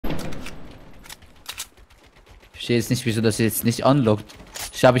verstehe jetzt nicht, wieso das jetzt nicht unlockt.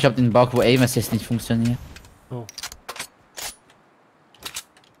 Ich habe den Bug, wo Aim Assist nicht funktioniert. Oh.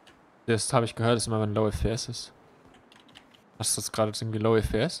 Das habe ich gehört, ist immer, wenn Low FPS ist. Hast du das gerade irgendwie Low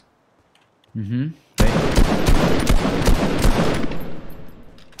FPS? Mhm.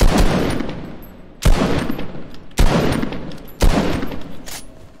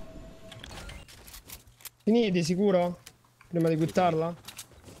 Finiti sicuro? Prima di buttarla?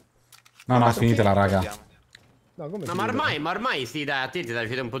 No, no, finitela, raga. No, come No, ma ormai sì, dai, a te ti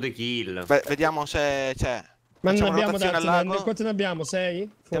dai un po' di kill. Beh, vediamo se c'è. Ma non Facciamo abbiamo rotazione al tanti, lago. quanti ne abbiamo?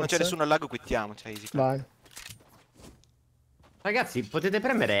 6? Se non c'è nessuno al lago, quittiamo. Cioè, easy. Vai. Ragazzi, potete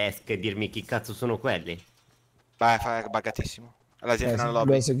premere ESC e dirmi chi cazzo sono quelli? Vai, fa buggatissimo. Alla gente nella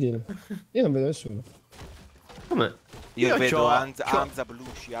lobby. Io non vedo nessuno. Come? Io vedo Hamza,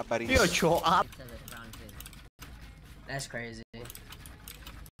 Belushi, Abaris. Io c'ho That's crazy.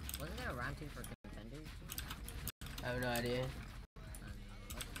 Wasn't there a round team for contenders? I have no idea.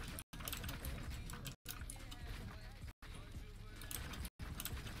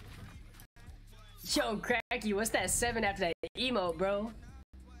 Yo, Cracky, what's that 7 after that emo, bro?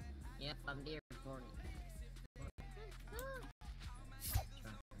 Yep, I'm dear for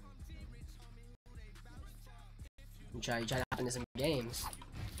You try to hop into some games.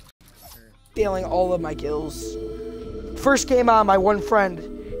 Stealing all of my kills. First game on, my one friend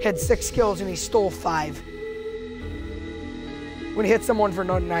had 6 kills and he stole 5. When he hits someone for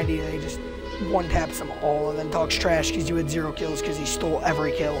 90, they just one-taps them all and then talks trash because you had 0 kills because he stole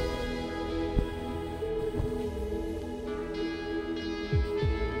every kill.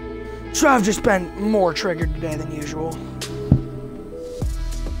 So I've just been more triggered today than usual.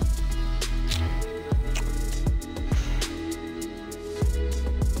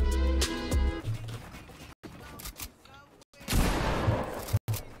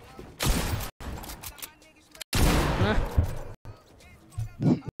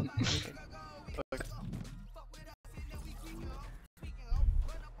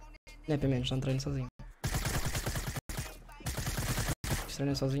 É, pelo menos, não treino sozinho. Se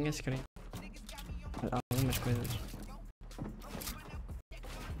treino sozinho é secreto. Há algumas coisas.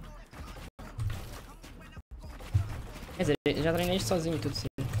 Quer dizer, já treinei isto sozinho, tudo sim.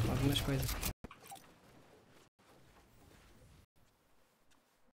 Algumas coisas.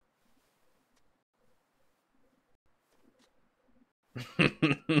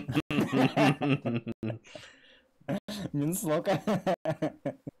 Минус лока.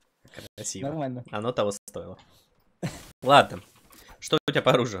 Красиво. Нормально. Оно того стоило. Ладно. Что у тебя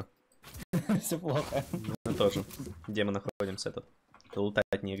по оружию? Все плохо. Мы тоже. Где мы находимся тут?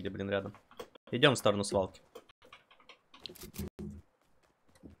 Лутать негде, блин, рядом. Идем в сторону свалки.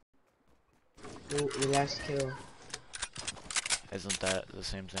 Your last kill. Isn't that the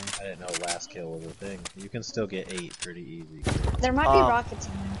same thing? I didn't know last kill was a thing. You can still get 8 pretty easy. There might be rockets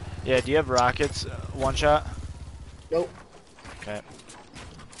in there. Yeah, do you have rockets? One shot? Nope. Okay.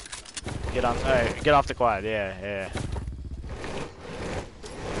 Get on. Alright, get off the quad. Yeah, yeah.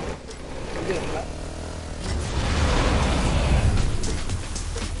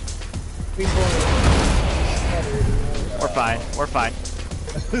 We're fine. We're fine.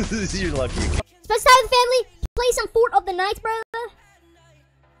 You're lucky. Let's have the family play some Fort of the Night, bro.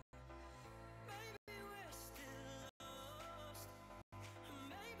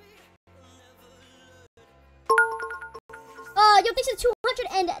 Yo, thanks to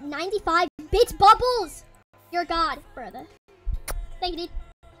 295 bits, Bubbles. You're God, brother. Thank you, dude.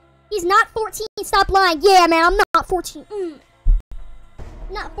 He's not 14. Stop lying. Yeah, man, I'm not 14.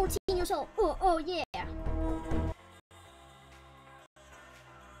 Not 14 years old. Oh, yeah.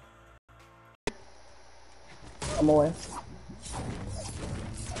 I'm away.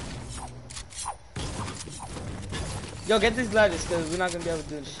 Yo, get these gliders, because we're not going to be able to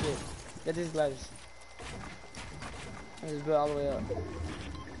do this shit. Get these gliders. Just build all the way up.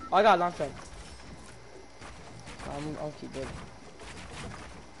 Oh, I got a launch pad. I'll keep building.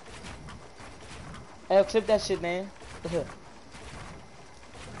 Hey, clip that shit, man.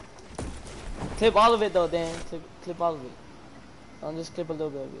 Clip all of it, though, Dan. Clip all of it. Don't just clip a little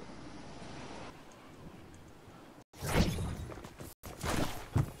bit of it.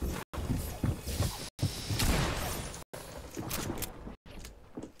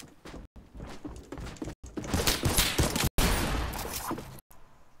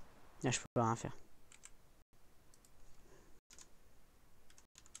 Acho que foi uma máfia.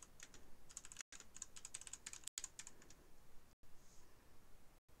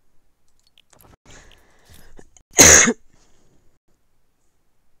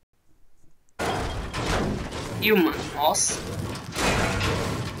 E uma, nossa.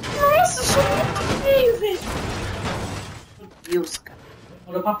 Nossa, sou muito feio, velho. Deus, cara.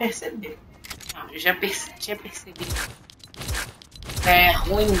 Demorou pra perceber. Não, eu já tinha percebido. É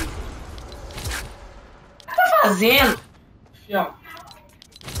ruim. O que tá fazendo? Fião.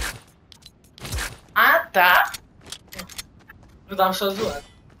 Ah, tá. Eu tava só zoando.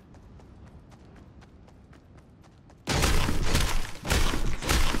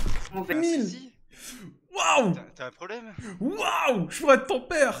 Vamos ver. 1000. Waouh! T'as un problème? Waouh! Je pourrais être ton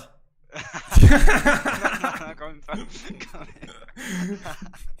père! Non, quand même pas. Quand même.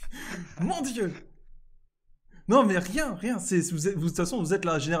 Mon Dieu! Non mais rien, rien. De toute façon, vous êtes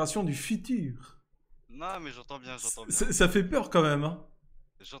la génération du futur. Non, mais j'entends bien, j'entends bien. Ça fait peur quand même, hein.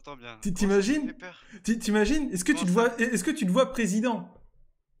 J'entends bien. T'imagines? T'imagines? Est-ce que tu te vois président?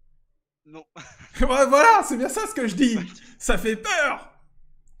 Non. Ouais, voilà, c'est bien ça ce que je dis. Ça fait peur.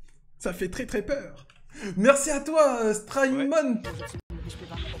 Ça fait très très peur. Merci à toi, Straymon.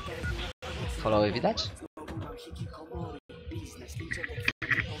 Followy widać?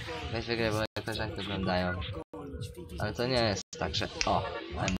 Weź wygraj, bo jakoś jak wyglądają. Ale to nie jest tak, że... O,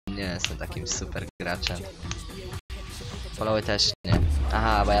 nie jestem takim super graczem. Followy też nie.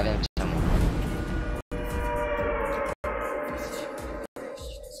 Aha, bo ja wiem czemu.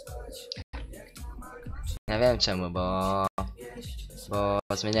 Ja wiem czemu, bo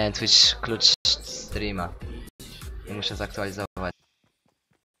zmieniałem Twitch klucz streama i muszę zaktualizować.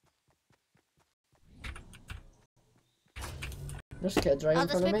 There's kids right in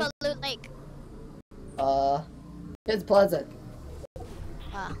There's front of me. people Loot Lake. Kids Pleasant.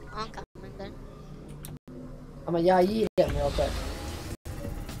 I'm coming then. I'm a eat him real quick.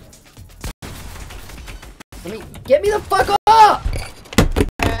 Get me the fuck up!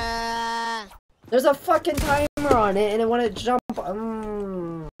 There's a fucking timer on it, and it wouldn't jump.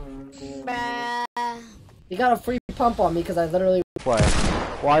 You got a free pump on me because I literally play.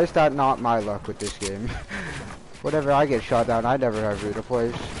 Why is that not my luck with this game? Whenever I get shot down, I never have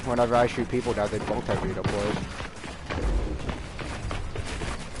redeploys. Whenever I shoot people down, they both have redeploys.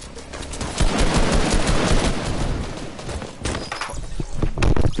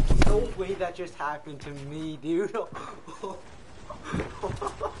 No way that just happened to me, dude.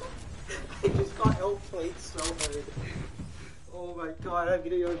 I just got outplayed so hard. Oh my god, I'm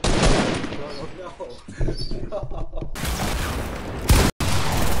gonna go. No.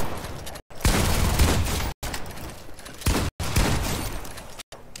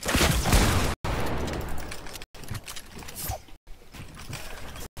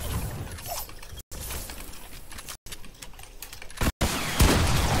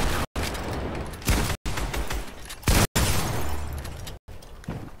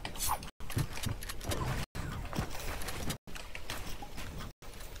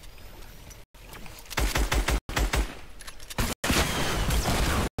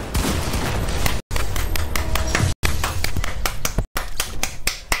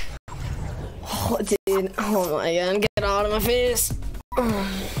 Oh, dude. Oh my god, get out of my face.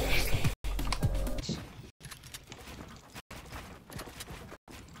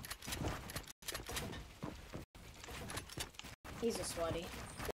 He's a sweaty.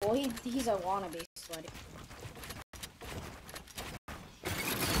 Well, he's a wannabe sweaty.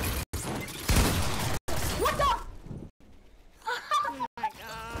 What the? Oh my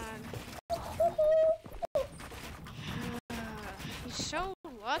god. He's so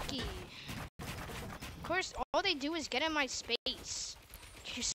lucky. Of course, all they do is get in my space.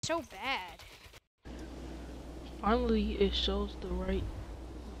 You're so bad. Finally, it shows the right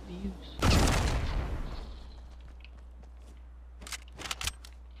views.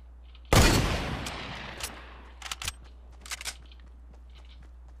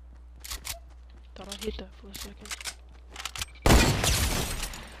 Thought I hit that for a second.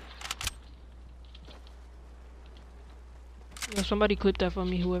 Yeah, somebody clip that for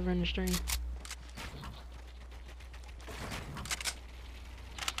me, whoever in the stream.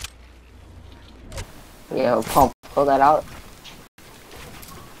 Yo, pump, pull that out.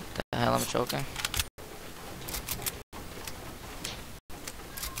 The hell, I'm choking.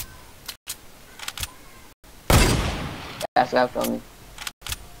 That's got for me.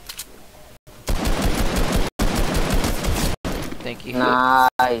 Thank you.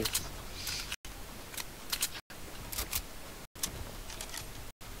 Nice.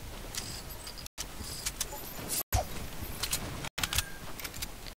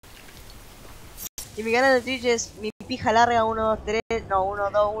 Si me ganan los DJs, mi pija larga 1, 2, 3, no,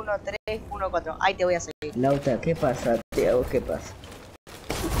 1, 2, 1, 3, 1, 4. Ahí te voy a seguir. Lauta, ¿qué pasa, tío? ¿Qué pasa?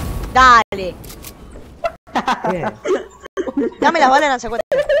 Dale. ¿Qué? Dame las balas en la secuencia.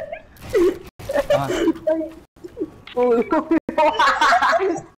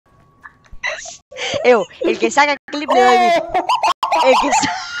 el que saca clip le doy VIP. El que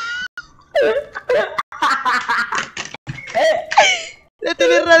La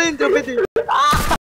tenés re adentro, Pete.